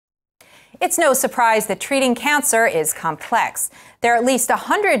It's no surprise that treating cancer is complex. There are at least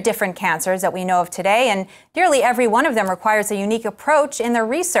 100 different cancers that we know of today, and nearly every one of them requires a unique approach in their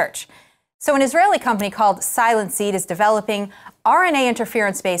research. So an Israeli company called Silenseed is developing RNA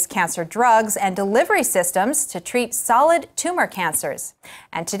interference-based cancer drugs and delivery systems to treat solid tumor cancers.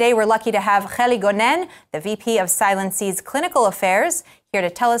 And today we're lucky to have Cheli Gonnen, the VP of Silenseed's Clinical Affairs, here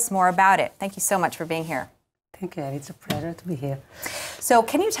to tell us more about it. Thank you so much for being here. Thank you, it's a pleasure to be here. So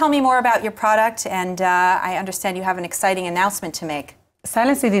can you tell me more about your product? And I understand you have an exciting announcement to make.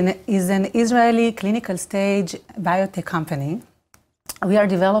 Silenseed is an Israeli clinical stage biotech company. We are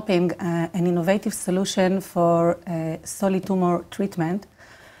developing an innovative solution for solid tumor treatment.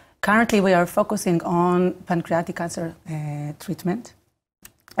 Currently, we are focusing on pancreatic cancer treatment.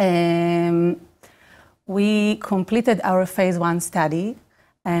 We completed our phase 1 study,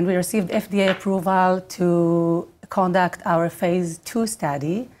 and we received FDA approval to conduct our phase 2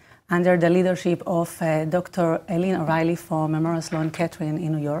 study under the leadership of Dr. Eileen O'Reilly from Memorial Sloan Kettering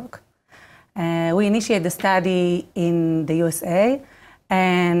in New York. We initiated the study in the USA,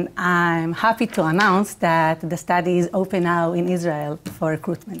 and I'm happy to announce that the study is open now in Israel for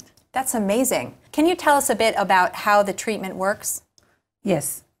recruitment. That's amazing. Can you tell us a bit about how the treatment works?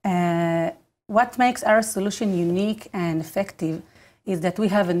 Yes. What makes our solution unique and effective is that we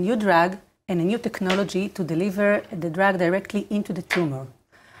have a new drug and a new technology to deliver the drug directly into the tumor.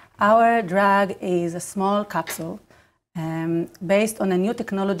 Our drug is a small capsule based on a new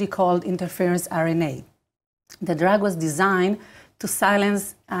technology called interference RNA. The drug was designed to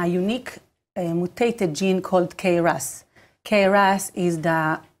silence a unique mutated gene called KRAS. KRAS is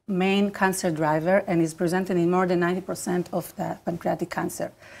the main cancer driver and is presented in more than 90% of the pancreatic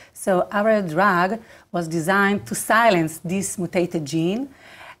cancer. So our drug was designed to silence this mutated gene,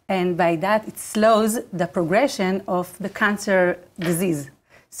 and by that it slows the progression of the cancer disease.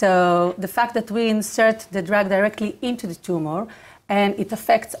 So the fact that we insert the drug directly into the tumor and it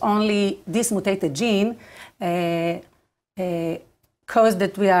affects only this mutated gene cause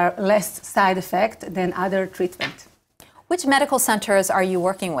that we are less side effect than other treatment. Which medical centers are you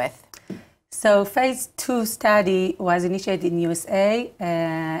working with? So phase 2 study was initiated in USA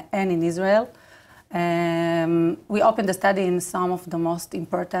and in Israel. We opened the study in some of the most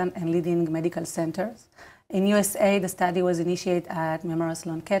important and leading medical centers. In USA, the study was initiated at Memorial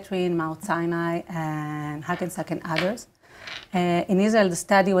Sloan Kettering, Mount Sinai, and Hackensack and others. In Israel, the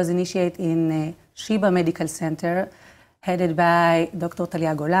study was initiated in Sheba Medical Center, headed by Dr. Cheli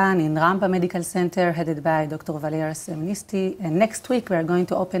Gonnen, in Rampa Medical Center, headed by Dr. Valeria Semenisti. And next week, we are going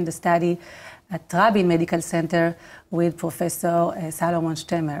to open the study at Rabin Medical Center with Professor Salomon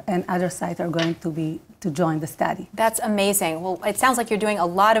Shtemer, and other sites are going to join the study. That's amazing. Well, it sounds like you're doing a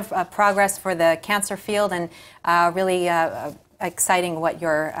lot of progress for the cancer field, and really exciting what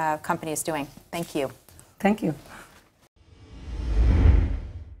your company is doing. Thank you. Thank you.